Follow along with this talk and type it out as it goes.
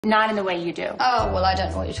Not in the way you do. Oh, well, I don't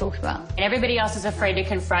know what you're talking about. And everybody else is afraid to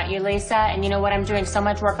confront you, Lisa. And you know what? I'm doing so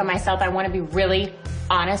much work on myself. I want to be really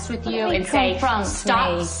honest with you and say,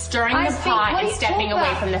 stop stirring the pot and stepping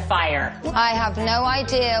away from the fire. I have no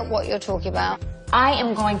idea what you're talking about. I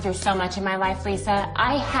am going through so much in my life, Lisa.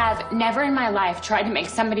 I have never in my life tried to make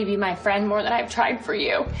somebody be my friend more than I've tried for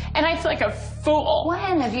you. And I feel like a fool.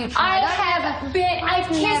 When have you tried? I've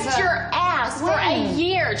kissed your ass for a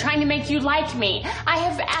year trying to make you like me. I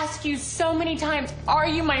have asked you so many times, are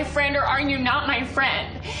you my friend or are you not my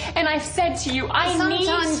friend? And I've said to you, I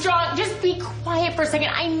need strong, just be quiet for a second.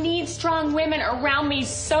 I need strong women around me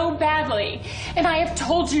so badly. And I have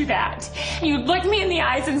told you that. You look me in the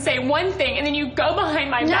eyes and say one thing and then you go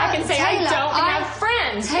behind my back and say, Taylor, I don't have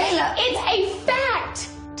friends. Taylor. It's a fact.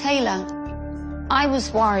 Taylor, I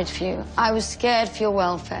was worried for you. I was scared for your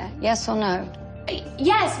welfare. Yes or no?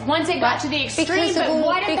 Yes, once it got to the extreme, but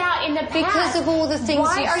what about in the past? Because of all the things you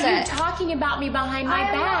said. Why are you talking about me behind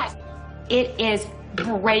my back? It is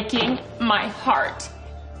breaking my heart.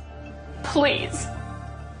 Please.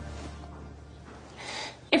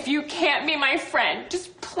 If you can't be my friend,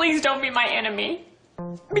 just please don't be my enemy.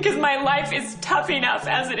 Because my life is tough enough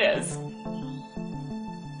as it is.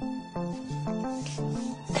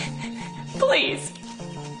 Please.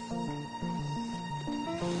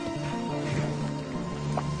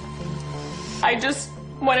 I just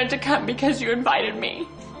wanted to come because you invited me.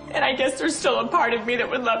 And I guess there's still a part of me that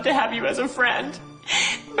would love to have you as a friend.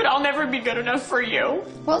 But I'll never be good enough for you.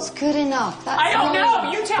 What's good enough? I don't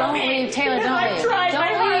know. You tell me. Don't leave, Taylor. Don't I've leave. tried Don't my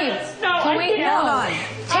leave. hardest. No, Can we? Hold on.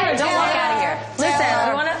 Taylor, don't walk out of here. Listen,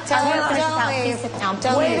 we want to finish this out. Please sit down.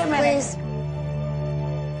 Don't Wait leave. a minute.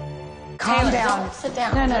 Calm down. Sit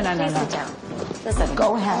down. No. Please sit down. Listen.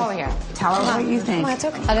 Go ahead. Come over here. Tell her what you think. It's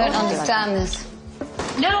okay. I don't understand this.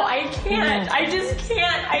 No, I can't. I just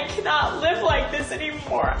can't. I cannot live like this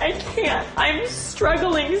anymore. I can't. I'm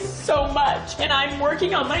struggling so much, and I'm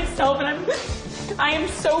working on myself, and I am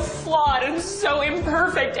so flawed and so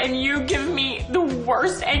imperfect, and you give me the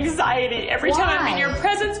worst anxiety every time I'm in your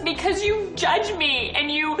presence because you judge me,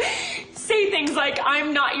 and you say things like,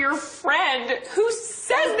 I'm not your friend. Who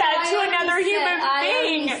says that to another human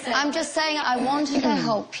being? I'm just saying I wanted to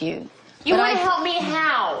help you. You want to help me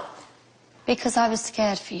how? Because I was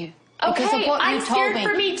scared for you. Okay, because of what I'm you told scared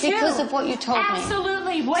for me too. Because of what you told me.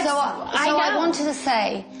 Absolutely. So I wanted to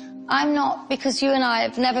say, I'm not, because you and I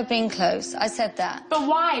have never been close. I said that. But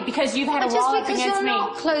why? Because you've had a wall up against me. Just because you're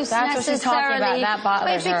not close That's necessarily. what she's talking about. That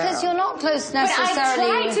bothers her. Because you're not close necessarily. But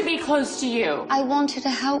I tried to be close to you. I wanted to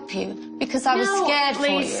help you because I was scared for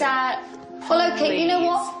you. Lisa. Well, okay, you know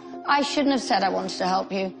what? I shouldn't have said I wanted to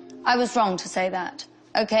help you. I was wrong to say that.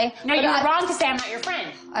 Okay? No, you were wrong to say I'm not your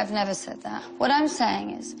friend. I've never said that. What I'm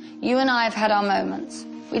saying is, you and I have had our moments.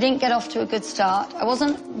 We didn't get off to a good start. I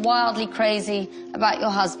wasn't wildly crazy about your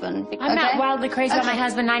husband. I'm not wildly crazy about my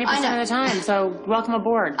husband 90% of the time, so welcome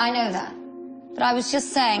aboard. I know that. But I was just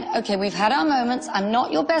saying, okay, we've had our moments. I'm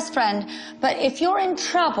not your best friend, but if you're in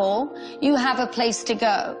trouble, you have a place to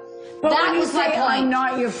go. But that when was you my say, point. I'm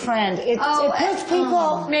not your friend, it puts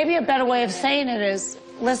people... Maybe a better way of saying it is,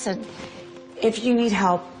 listen, If you need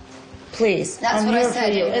help, please, That's I'm what I here said,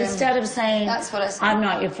 for you. Adrian. Instead of saying, That's what I said. I'm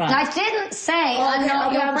not your friend. I didn't say I'm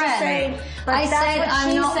not your I'm just friend. saying, but I that's said what I'm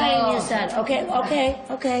she's not saying. You said,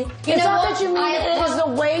 okay. You It's know not what? that you mean it, it is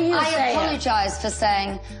the way you say I it. apologize for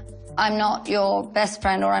saying I'm not your best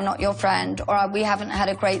friend or I'm not your friend or we haven't had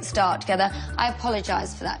a great start together. I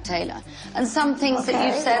apologize for that, Taylor. And some things that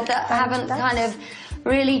you've said that haven't kind of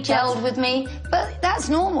really gelled with me, but that's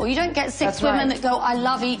normal. You don't get six women that go, I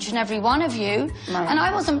love each and every one of you. Right. And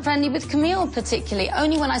I wasn't friendly with Camille particularly.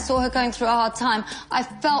 Only when I saw her going through a hard time, I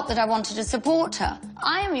felt that I wanted to support her.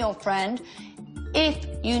 I am your friend if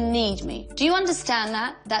you need me. Do you understand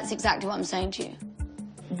that? That's exactly what I'm saying to you.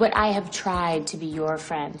 But I have tried to be your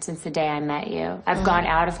friend since the day I met you. I've gone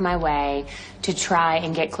out of my way to try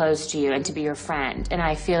and get close to you and to be your friend. And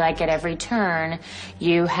I feel like at every turn,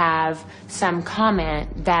 you have some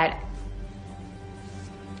comment that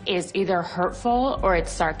is either hurtful or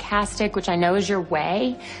it's sarcastic, which I know is your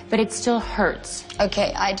way, but it still hurts.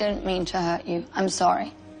 Okay, I don't mean to hurt you. I'm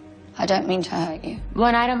sorry. I don't mean to hurt you. Well,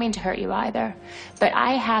 and I don't mean to hurt you either. But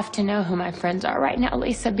I have to know who my friends are right now,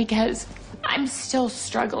 Lisa, because I'm still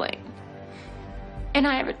struggling. And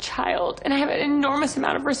I have a child, and I have an enormous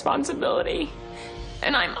amount of responsibility.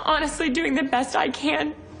 And I'm honestly doing the best I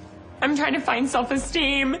can. I'm trying to find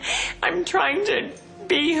self-esteem. I'm trying to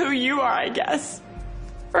be who you are, I guess.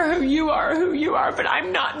 or who you are, but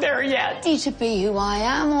I'm not there yet. You need to be who I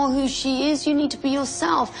am or who she is. You need to be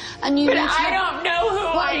yourself. And you But need to... I don't know who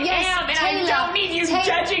I am, and Taylor, I don't need you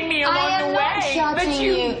judging me along I am the not way. judging But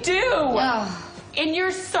you you. do. Oh. In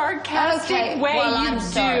your sarcastic way, well, you I'm do.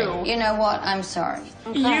 sorry. You know what? I'm sorry.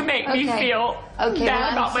 You make me feel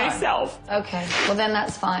bad about myself. Okay, well then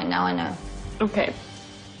that's fine. Now I know. Okay.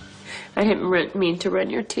 I didn't mean to run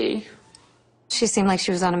your tea. She seemed like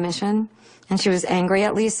she was on a mission, and she was angry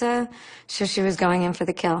at Lisa, so she was going in for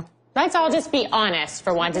the kill. Let's all just be honest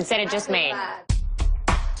for once instead of just me.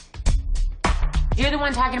 You're the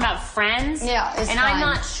one talking about friends? Yeah, it's And fine. I'm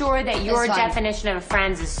not sure that your definition of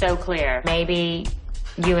friends is so clear. Maybe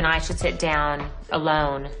you and I should sit down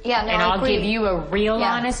alone. Yeah, no, and I I'll agree. give you a real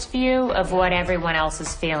Yeah. honest view of what everyone else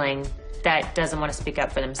is feeling that doesn't want to speak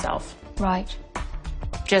up for themselves. Right.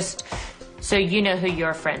 Just so you know who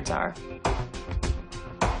your friends are.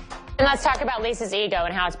 And let's talk about Lisa's ego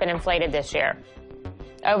and how it's been inflated this year.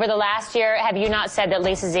 Over the last year, have you not said that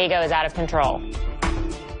Lisa's ego is out of control?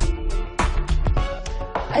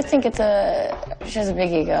 I think she has a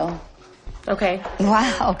big ego. Okay.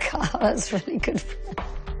 Wow, God, that's really good.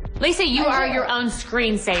 Lisa, you are your own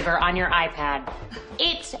screensaver on your iPad.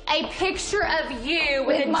 It's a picture of you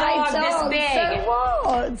with a dog this big. So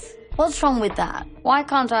what? What's wrong with that? Why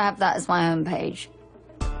can't I have that as my homepage?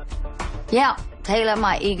 Yeah, Taylor,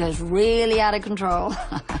 my ego's really out of control.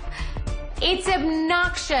 It's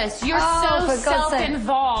obnoxious. You're Oh, so for God's sake.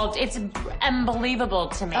 self-involved. It's unbelievable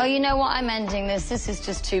to me. Oh, you know what? I'm ending this. This is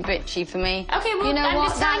just too bitchy for me. Okay, well, you know I'm what?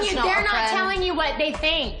 just telling That's you, not they're a not friend. telling you what they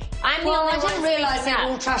think. I'm the Well, only I one didn't realise they speaking were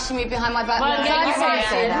all up. trashing me behind my back. Well, No, yeah, I you didn't say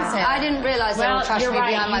say that. that. I didn't realise they were Well, trashing you're me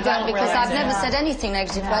right, behind my you back don't because realise I've never it. said anything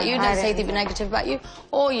negative about you. Don't say anything negative about you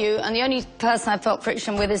or you. And the only person I felt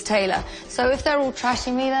friction with is Taylor. So if they're all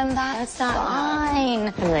trashing me, then that's fine.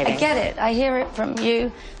 I get it. I hear it from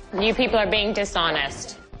you. You people are being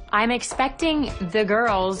dishonest. I'm expecting the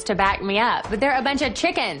girls to back me up, but they're a bunch of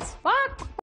chickens. What?